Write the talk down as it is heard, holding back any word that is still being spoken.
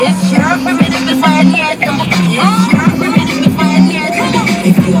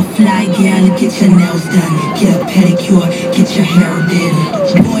nails done, get a pedicure, get your hair did.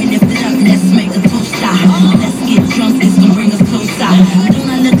 Boy, lift it up, let's make a toast. Let's get drunk, it's gonna bring us closer. Don't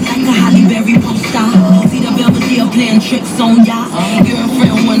I look like a Halle Berry poster? See the Belvedere playing tricks on ya.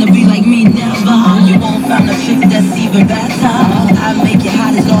 Girlfriend wanna be like me, never. You won't find a chick that's even better. I make it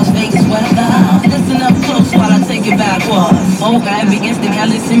hot as Las Vegas weather. Listen up close while I take it backwards. Oh, I begins to y'all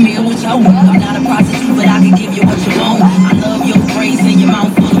listen me what y'all want. I'm not a prostitute, but I can give you what you want. I love your praise and your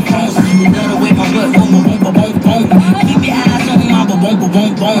mouth full of phones. You love the way my butt boom, boom, boom, boom, boom. Keep your eyes on my boom, boom,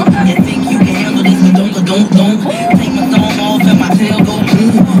 boom, boom. You think you can handle this, but don't. Take my thumb off and my tail go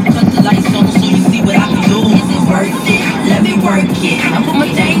boom. Cut the lights on so you see what I can do. Is it worth it? Let me work it. I put my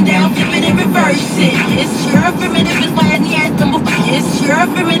thing down, flip it and reverse it. It's your primitive, it's my anthem. It's your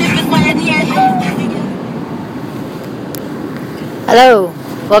primitive, it's my anthem. Hello,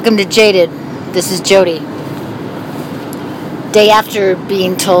 welcome to Jaded. This is Jody. Day after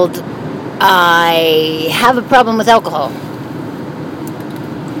being told I have a problem with alcohol.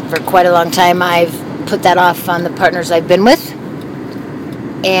 For quite a long time, I've put that off on the partners I've been with.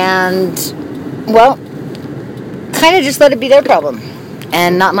 And, well, kind of just let it be their problem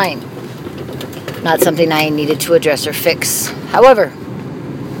and not mine. Not something I needed to address or fix. However,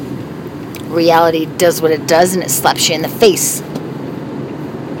 reality does what it does and it slaps you in the face.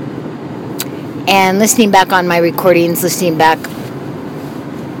 And listening back on my recordings, listening back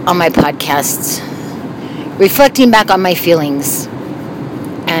on my podcasts, reflecting back on my feelings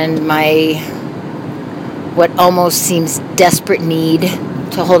and my what almost seems desperate need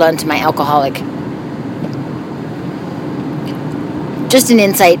to hold on to my alcoholic. Just an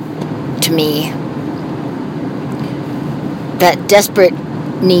insight to me that desperate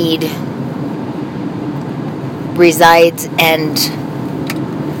need resides and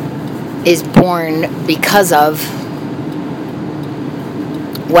is born because of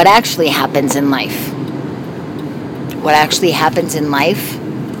what actually happens in life. What actually happens in life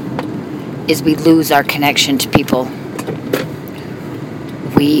is we lose our connection to people.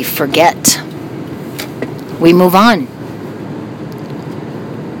 We forget. We move on.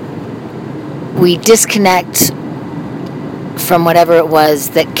 We disconnect from whatever it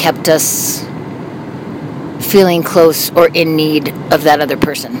was that kept us feeling close or in need of that other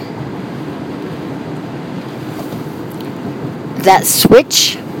person. That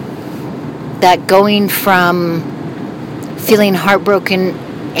switch, that going from feeling heartbroken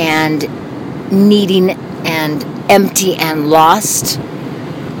and needing and empty and lost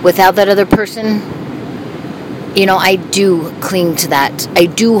without that other person, I do cling to that. I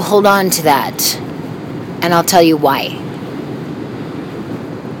do hold on to that. And I'll tell you why.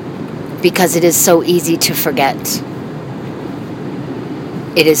 Because it is so easy to forget.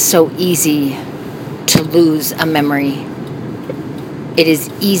 It is so easy to lose a memory. It is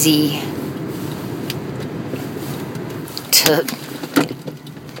easy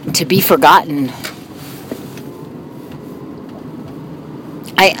to be forgotten.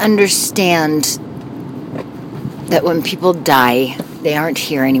 I understand that when people die, they aren't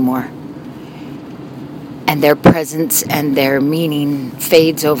here anymore. And their presence and their meaning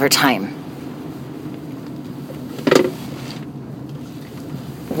fades over time.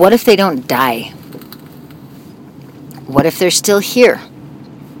 What if they don't die? What if they're still here?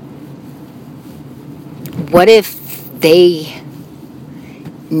 What if they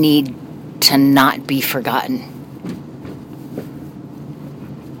need to not be forgotten?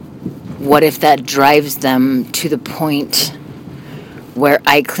 What if that drives them to the point where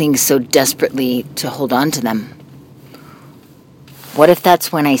I cling so desperately to hold on to them? What if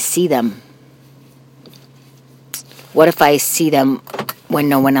that's when I see them? What if I see them when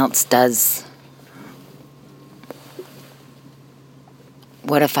no one else does?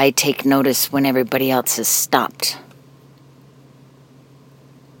 What if I take notice when everybody else has stopped?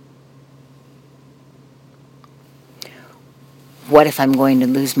 What if I'm going to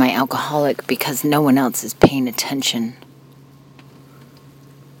lose my alcoholic because no one else is paying attention?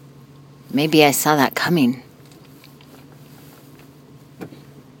 Maybe I saw that coming.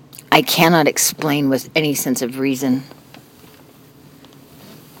 I cannot explain with any sense of reason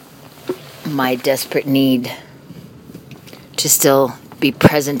my desperate need to still be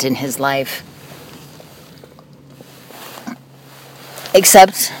present in his life.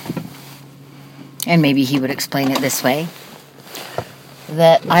 Except, and maybe he would explain it this way,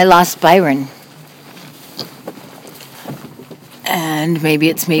 that I lost Byron. And maybe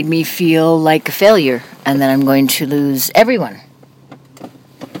it's made me feel like a failure, and that I'm going to lose everyone.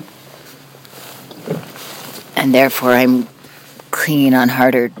 And therefore I'm clinging on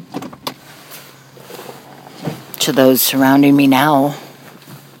harder to those surrounding me now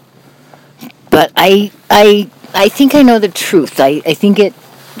But I think I know the truth. I think it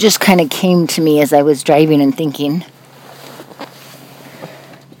just kind of came to me as I was driving and thinking.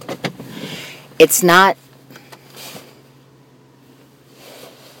 It's not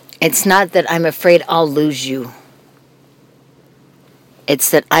that I'm afraid I'll lose you. It's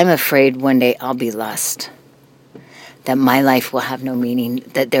that I'm afraid one day I'll be lost. That my life will have no meaning.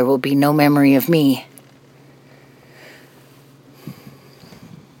 That there will be no memory of me.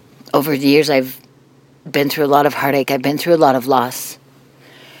 Over the years, I've been through a lot of heartache. I've been through a lot of loss.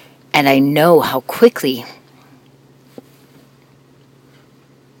 And I know how quickly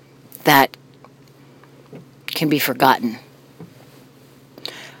that can be forgotten.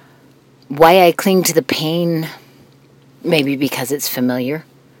 Why I cling to the pain, maybe because it's familiar.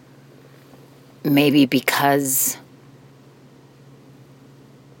 Maybe because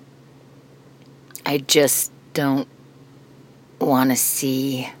I just don't want to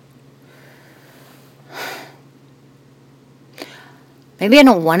see. Maybe I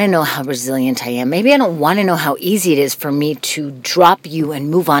don't want to know how resilient I am. Maybe I don't want to know how easy it is for me to drop you and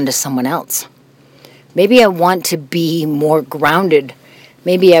move on to someone else. Maybe I want to be more grounded.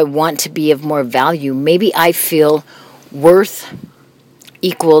 Maybe I want to be of more value. Maybe I feel worth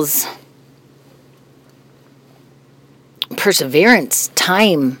equals perseverance,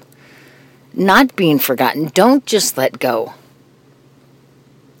 time, not being forgotten. Don't just let go.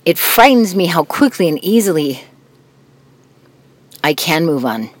 It frightens me how quickly and easily I can move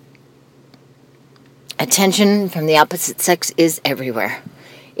on. Attention from the opposite sex is everywhere.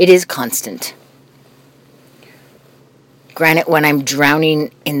 It is constant. Granted, when I'm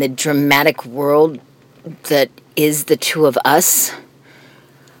drowning in the dramatic world that is the two of us,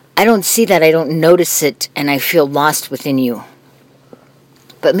 I don't see that, I don't notice it, and I feel lost within you.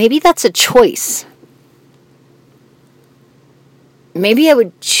 But maybe that's a choice. Maybe I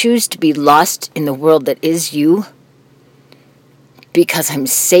would choose to be lost in the world that is you because I'm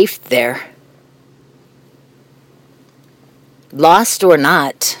safe there. Lost or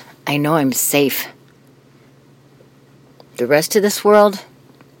not, I know I'm safe. The rest of this world,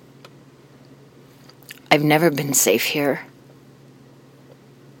 I've never been safe here.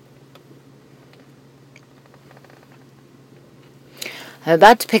 I'm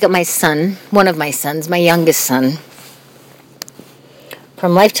about to pick up my son, one of my sons, my youngest son,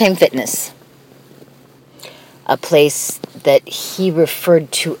 from Lifetime Fitness, a place that he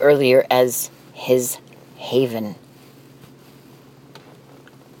referred to earlier as his haven.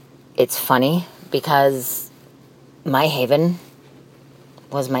 It's funny because my haven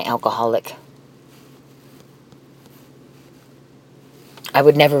was my alcoholic. I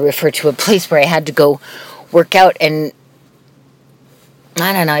would never refer to a place where I had to go work out and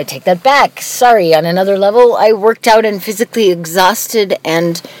I don't know, I take that back. Sorry, on another level, I worked out and physically exhausted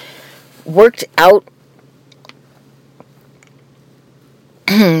and worked out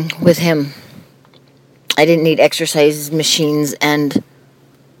with him. I didn't need exercise machines and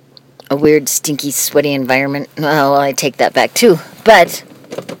a weird, stinky, sweaty environment. Well, I take that back too. But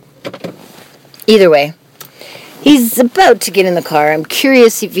either way, he's about to get in the car. I'm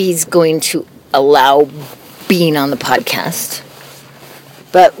curious if he's going to allow being on the podcast.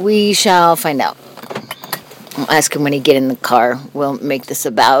 But we shall find out. I'll ask him when he get in the car. We'll make this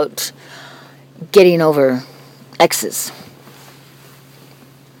about getting over exes.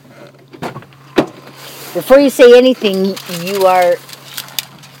 Before you say anything, you are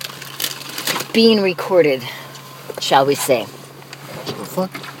being recorded, shall we say. The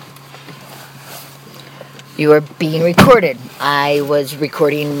fuck? You are being recorded. I was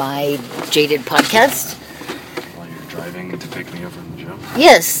recording my Jaded podcast. While you're driving to pick me up from the gym?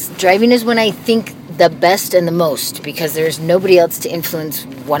 Yes, driving is when I think the best and the most, because there's nobody else to influence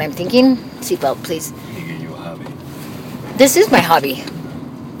what I'm thinking. Seatbelt, please. You get you a hobby. This is my hobby.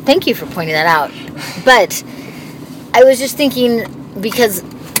 Thank you for pointing that out. But I was just thinking, because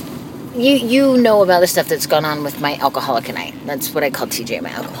you know about the stuff that's gone on with my alcoholic and I. That's what I call TJ, my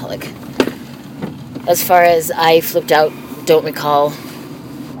alcoholic. As far as I flipped out, don't recall.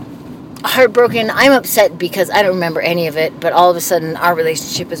 Heartbroken. I'm upset because I don't remember any of it, but all of a sudden our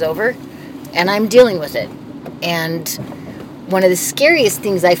relationship is over and I'm dealing with it. And one of the scariest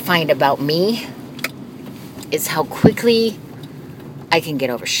things I find about me is how quickly I can get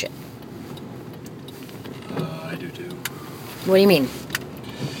over shit. I do too. What do you mean?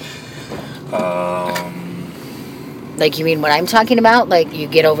 Like, you mean what I'm talking about? Like, you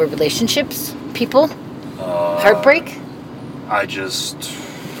get over relationships, people? Heartbreak? I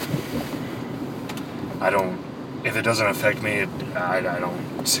don't, if it doesn't affect me, I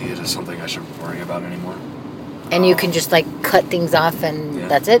don't see it as something I should worry about anymore. And you can just, like, cut things off and Yeah.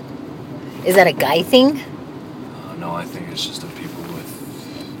 that's it? Is that a guy thing? No, I think it's just I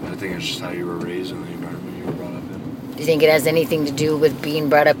think it's just how you were raised and the environment you were brought up in. Do you think it has anything to do with being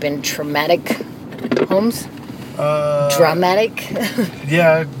brought up in traumatic homes? Dramatic?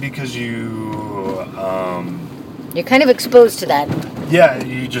 Yeah, because you're kind of exposed to that. Yeah,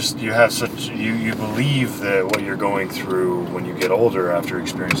 you have you believe that what you're going through when you get older after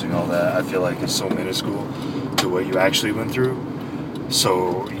experiencing all that, I feel like is so minuscule to what you actually went through.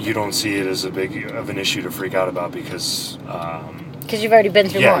 So you don't see it as a big of an issue to freak out about because you've already been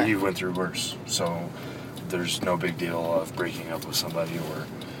through more. Yeah, you went through worse. So there's no big deal of breaking up with somebody or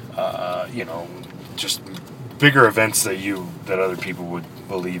just bigger events that other people would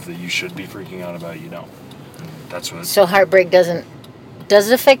believe that you should be freaking out about. You don't. And that's what. So heartbreak does it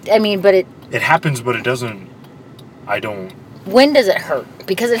affect? I mean, but it happens, but it doesn't. I don't. When does it hurt?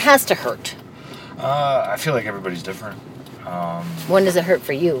 Because it has to hurt. I feel like everybody's different. When does it hurt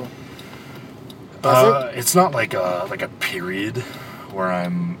for you? Does it? It's not like a period where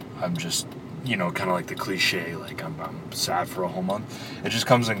I'm just kind of like the cliche, like I'm sad for a whole month. It just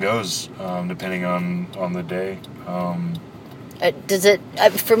comes and goes depending on the day. Does it?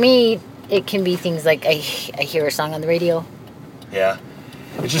 For me, it can be things like I hear a song on the radio. Yeah,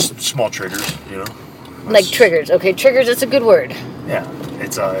 it's just small triggers, Like triggers. Okay, triggers. That's a good word. Yeah,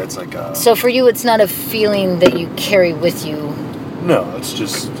 it's like. So for you, it's not a feeling that you carry with you. No, it's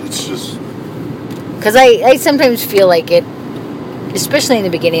just. Because I sometimes feel like it, especially in the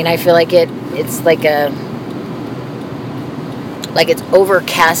beginning. I feel like it's like it's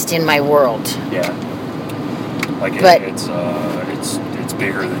overcast in my world. Yeah. Like it's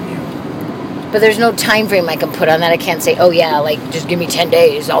bigger than you. But there's no time frame I can put on that. I can't say, oh yeah, like just give me 10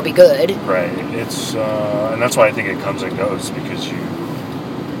 days, I'll be good. Right. It's and that's why I think it comes and goes because you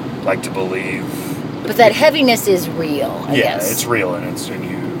like to believe. But that heaviness is real. I guess. It's real, and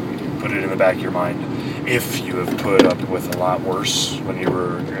you put it in the back of your mind. If you have put up with a lot worse when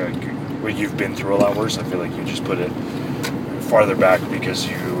you've been through a lot worse, I feel like you just put it farther back because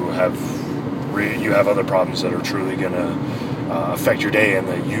you have other problems that are truly gonna affect your day and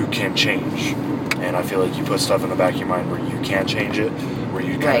that you can change. And I feel like you put stuff in the back of your mind where you can't change it, where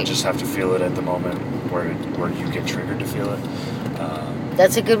you kind of just have to feel it at the moment, where you get triggered to feel it.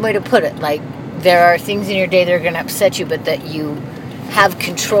 That's a good way to put it. Like there are things in your day that are gonna upset you, but that you have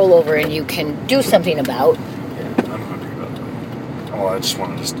control over and you can do something about. Yeah, I'm hungry about that. Oh, I just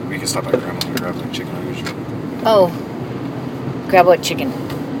wanted we can stop at Grandma's and grab like chicken nuggets. Oh, grab what chicken?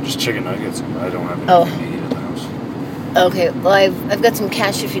 Just chicken nuggets. I don't have anything to eat at the house. Okay, well I've got some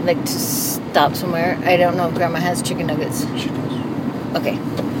cash if you'd like to stop somewhere. I don't know if Grandma has chicken nuggets. She does. Okay.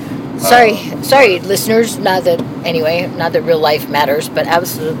 Sorry, listeners. Not that real life matters, but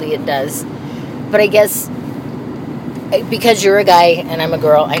absolutely it does. But I guess because you're a guy and I'm a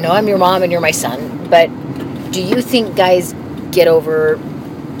girl, I know I'm your mom and you're my son, but do you think guys get over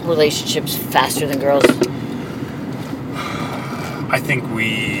relationships faster than girls? I think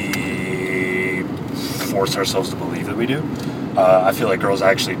we force ourselves to believe that we do. I feel like girls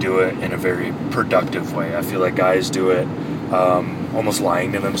actually do it in a very productive way. I feel like guys do it almost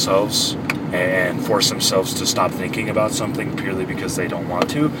lying to themselves and force themselves to stop thinking about something purely because they don't want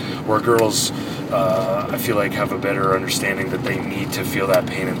to. Where girls, I feel like, have a better understanding that they need to feel that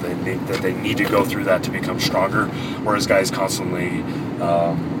pain and that they need to go through that to become stronger, whereas guys constantly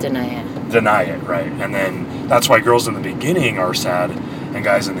deny it, right? And then that's why girls in the beginning are sad and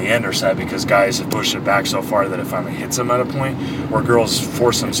guys in the end are sad, because guys have pushed it back so far that it finally hits them at a point where girls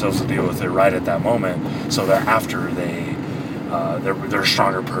force themselves to deal with it right at that moment, so that after they're a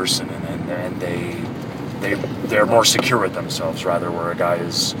stronger person and they're more secure with themselves, rather, where a guy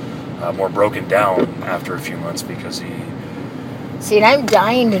is more broken down after a few months because he... See, and I'm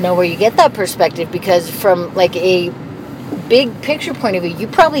dying to know where you get that perspective, because from like a big picture point of view, you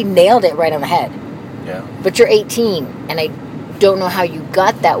probably nailed it right on the head. Yeah. But you're 18, and I don't know how you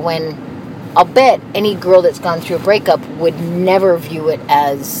got that, when I'll bet any girl that's gone through a breakup would never view it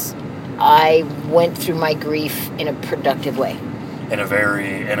as I went through my grief in a productive way. In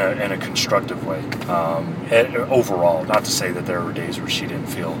a constructive way. Overall, not to say that there were days where she didn't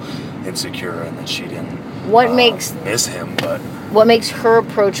feel insecure and that she didn't miss him, but what makes her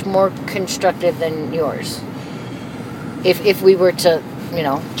approach more constructive than yours? If we were to,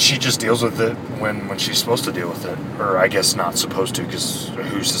 she just deals with it when she's supposed to deal with it, or I guess not supposed to, because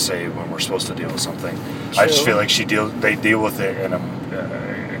who's to say when we're supposed to deal with something? True. I just feel like they deal with it in a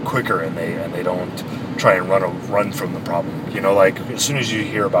quicker, and they don't try and run from the problem. Like as soon as you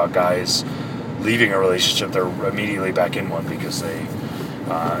hear about guys leaving a relationship, they're immediately back in one because they,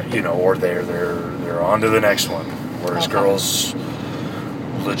 or they're on to the next one. Whereas girls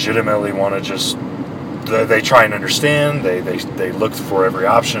legitimately want to just, they try and understand, they look for every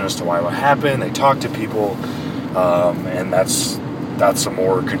option as to why what happened, they talk to people, and that's a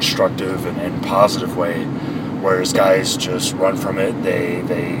more constructive and positive way, whereas guys just run from it, they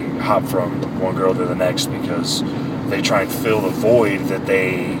hop from one girl to the next because they try and fill the void that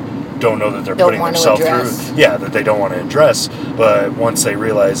they don't know that they're putting themselves through. Yeah, that they don't want to address. But once they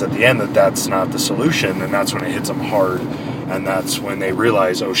realize at the end that that's not the solution, then that's when it hits them hard. And that's when they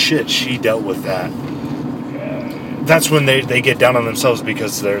realize, oh shit, she dealt with that. That's when they get down on themselves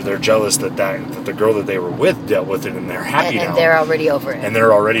because they're jealous that the girl that they were with dealt with it and they're happy now. And they're already over it. And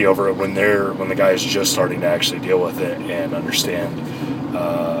they're already over it when the guy is just starting to actually deal with it and understand.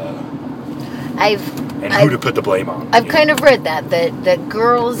 Who to put the blame on. I've kind of read that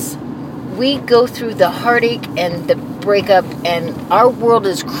girls, we go through the heartache and the breakup, and our world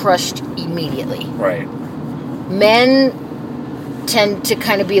is crushed immediately. Right. Men tend to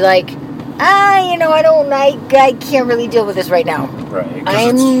kind of be like, I can't really deal with this right now. Right.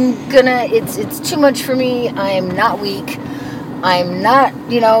 It's too much for me. I'm not weak. I'm not,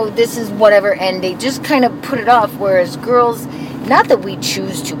 this is whatever. And they just kind of put it off. Whereas girls, not that we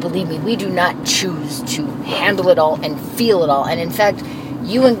choose to, believe me, we do not choose to handle it all and feel it all. And in fact,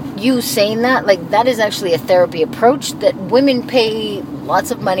 you saying that, like, that is actually a therapy approach that women pay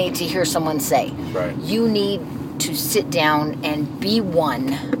lots of money to hear someone say. Right. You need to sit down and be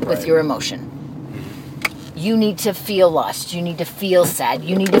one with your emotion. You need to feel lost. You need to feel sad.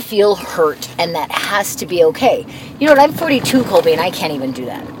 You need to feel hurt. And that has to be okay. You know what? I'm 42, Colby, and I can't even do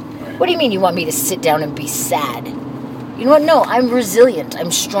that. Right. What do you mean you want me to sit down and be sad? You know what? No, I'm resilient.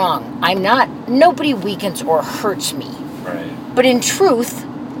 I'm strong. I'm not. Nobody weakens or hurts me. Right. But in truth,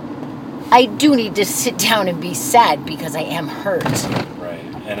 I do need to sit down and be sad because I am hurt. Right.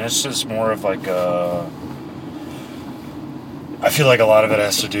 And it's just more of like I feel like a lot of it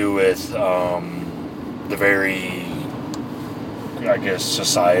has to do with the very, I guess,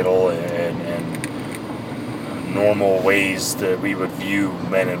 societal and normal ways that we would view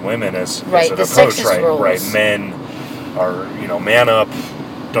men and women as an approach. Sexist roles. Right. Men are, man up.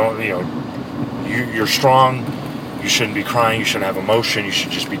 Don't, you're strong. You shouldn't be crying. You shouldn't have emotion. You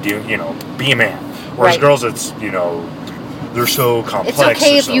should just be be a man. Whereas girls, it's, they're so complex. It's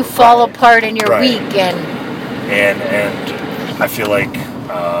okay if you fall apart and you're weak and I feel like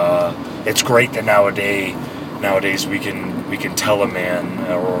it's great that nowadays we can tell a man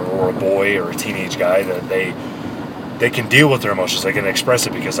or a boy or a teenage guy that they can deal with their emotions. They can express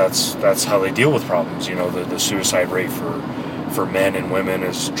it because that's how they deal with problems. The suicide rate for men and women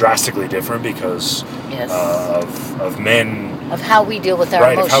is drastically different because of men. Of how we deal with our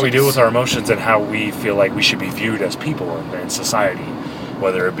emotions. Right, of how we deal with our emotions and how we feel like we should be viewed as people in society.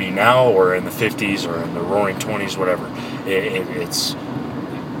 Whether it be now or in the 50s or in the roaring 20s, whatever. It's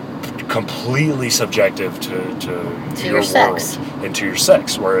completely subjective to your sex. world and to your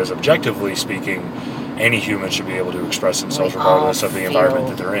sex. Whereas objectively speaking, any human should be able to express themselves regardless of the environment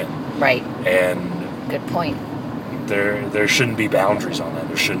that they're in. Right. And good point. There shouldn't be boundaries on that.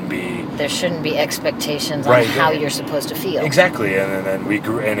 There shouldn't be expectations on how you're supposed to feel. Exactly. And then we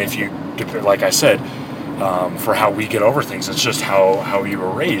grew, and if you, like I said, for how we get over things, it's just how you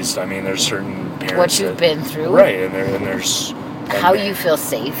were raised. I mean, there's certain parents what you've been through, right? And there's how you feel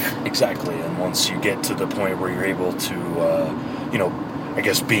safe. Exactly. And once you get to the point where you're able to, I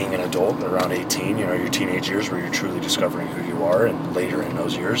guess being an adult around 18, your teenage years where you're truly discovering who you are, and later in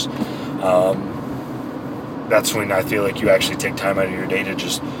those years, that's when I feel like you actually take time out of your day to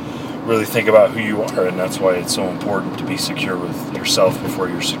just really think about who you are, and that's why it's so important to be secure with yourself before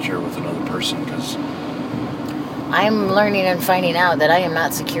you're secure with another person, because I'm learning and finding out that I am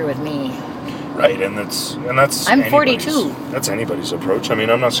not secure with me. Right, and that's I'm 42. That's anybody's approach. I mean,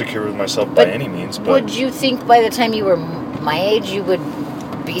 I'm not secure with myself by any means. But would you think by the time you were my age you would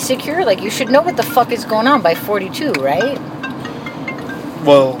be secure? Like, you should know what the fuck is going on by 42, right?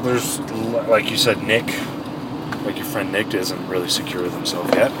 Well, there's, like you said, Nick. Like your friend Nick isn't really secure with himself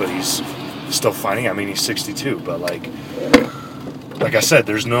yet, but he's still finding. I mean, he's 62, but like I said,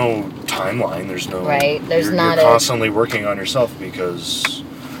 there's no timeline. There's no right. You're constantly working on yourself, because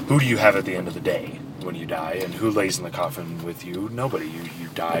who do you have at the end of the day when you die, and who lays in the coffin with you? Nobody. You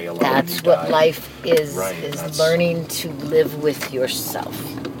die alone. That's what life is. Right, is learning to live with yourself.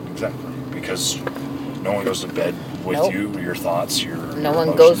 Exactly, because no one goes to bed with you, your thoughts, your no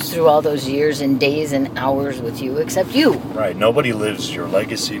one goes through all those years and days and hours with you except you. Right. Nobody lives your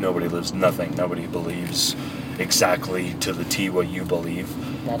legacy. Nobody lives nothing. Nobody believes exactly to the T what you believe.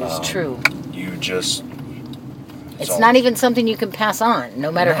 That is true. You just... It's not even something you can pass on.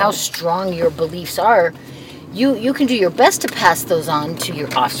 No matter how strong your beliefs are, You can do your best to pass those on to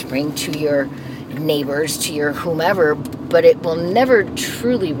your offspring, to your neighbors, to your whomever, but it will never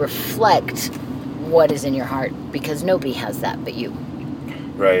truly reflect what is in your heart, because nobody has that but you.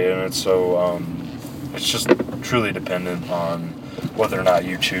 Right, and it's so, it's just truly dependent on whether or not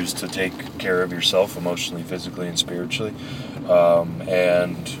you choose to take care of yourself emotionally, physically, and spiritually.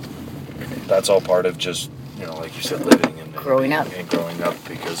 And that's all part of just, like you said, living and Growing up. And growing up,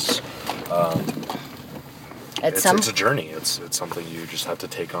 because it's a journey. It's something you just have to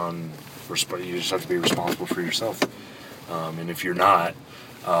take on. You just have to be responsible for yourself. And if you're not,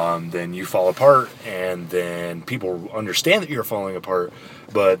 then you fall apart, and then people understand that you're falling apart,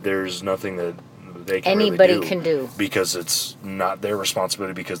 but there's nothing that they can anybody really can do, because it's not their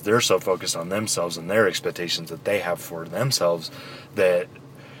responsibility, because they're so focused on themselves and their expectations that they have for themselves that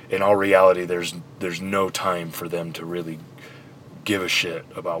in all reality there's no time for them to really give a shit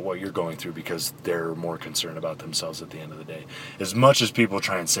about what you're going through, because they're more concerned about themselves at the end of the day. As much as people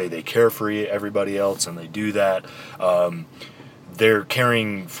try and say they care for everybody else, and they do that, they're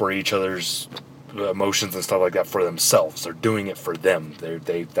caring for each other's emotions and stuff like that for themselves. They're doing it for them.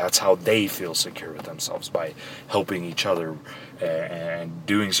 That's how they feel secure with themselves, by helping each other and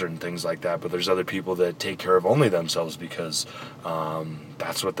doing certain things like that. But there's other people that take care of only themselves because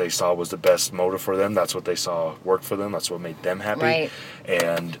that's what they saw was the best motive for them. That's what they saw worked for them. That's what made them happy. Right.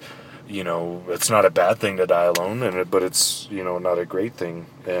 And it's not a bad thing to die alone, but it's not a great thing.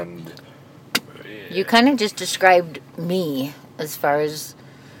 And you kind of just described me, as far as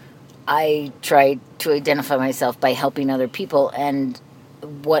I try to identify myself by helping other people, and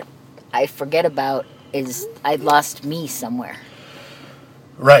what I forget about is I lost me somewhere.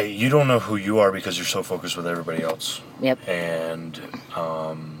 Right, you don't know who you are because you're so focused with everybody else. Yep. And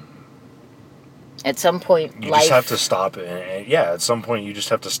at some point, you life... just have to stop it. At some point you just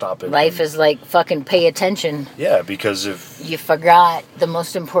have to stop it. Life is like, fucking pay attention. Yeah, because if... You forgot the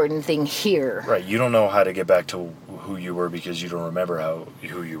most important thing here. Right, you don't know how to get back to who you were because you don't remember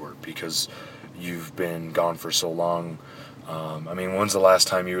who you were, because you've been gone for so long. When's the last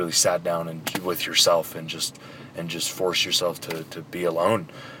time you really sat down with yourself and just force yourself to be alone?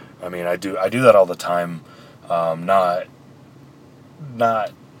 I do that all the time. Not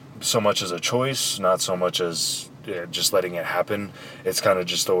so much as a choice, not so much as just letting it happen. It's kind of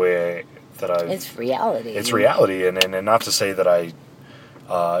just the way it's reality. It's reality, and not to say that I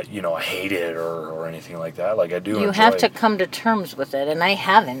hate it or anything like that. Like, I do. You have to come to terms with it, and I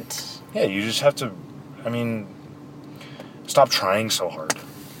haven't. Yeah, you just have to. Stop trying so hard.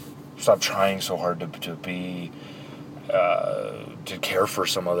 Stop trying so hard to be to care for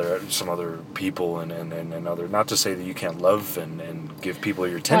some other people and other. Not to say that you can't love and give people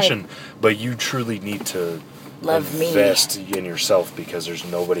your attention, right. But you truly need to invest in yourself, because there's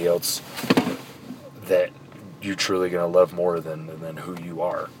nobody else that you're truly going to love more than who you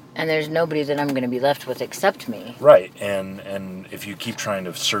are. And there's nobody that I'm going to be left with except me. Right, and if you keep trying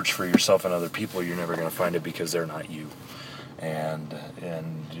to search for yourself in other people, you're never going to find it, because they're not you. And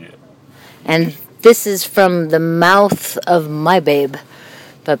this is from the mouth of my babe,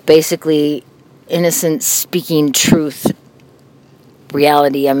 but basically, innocent speaking truth,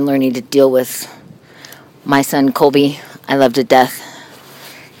 reality I'm learning to deal with. My son Colby, I love to death,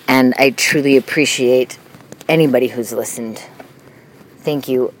 and I truly appreciate anybody who's listened. Thank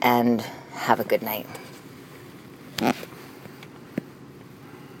you, and have a good night.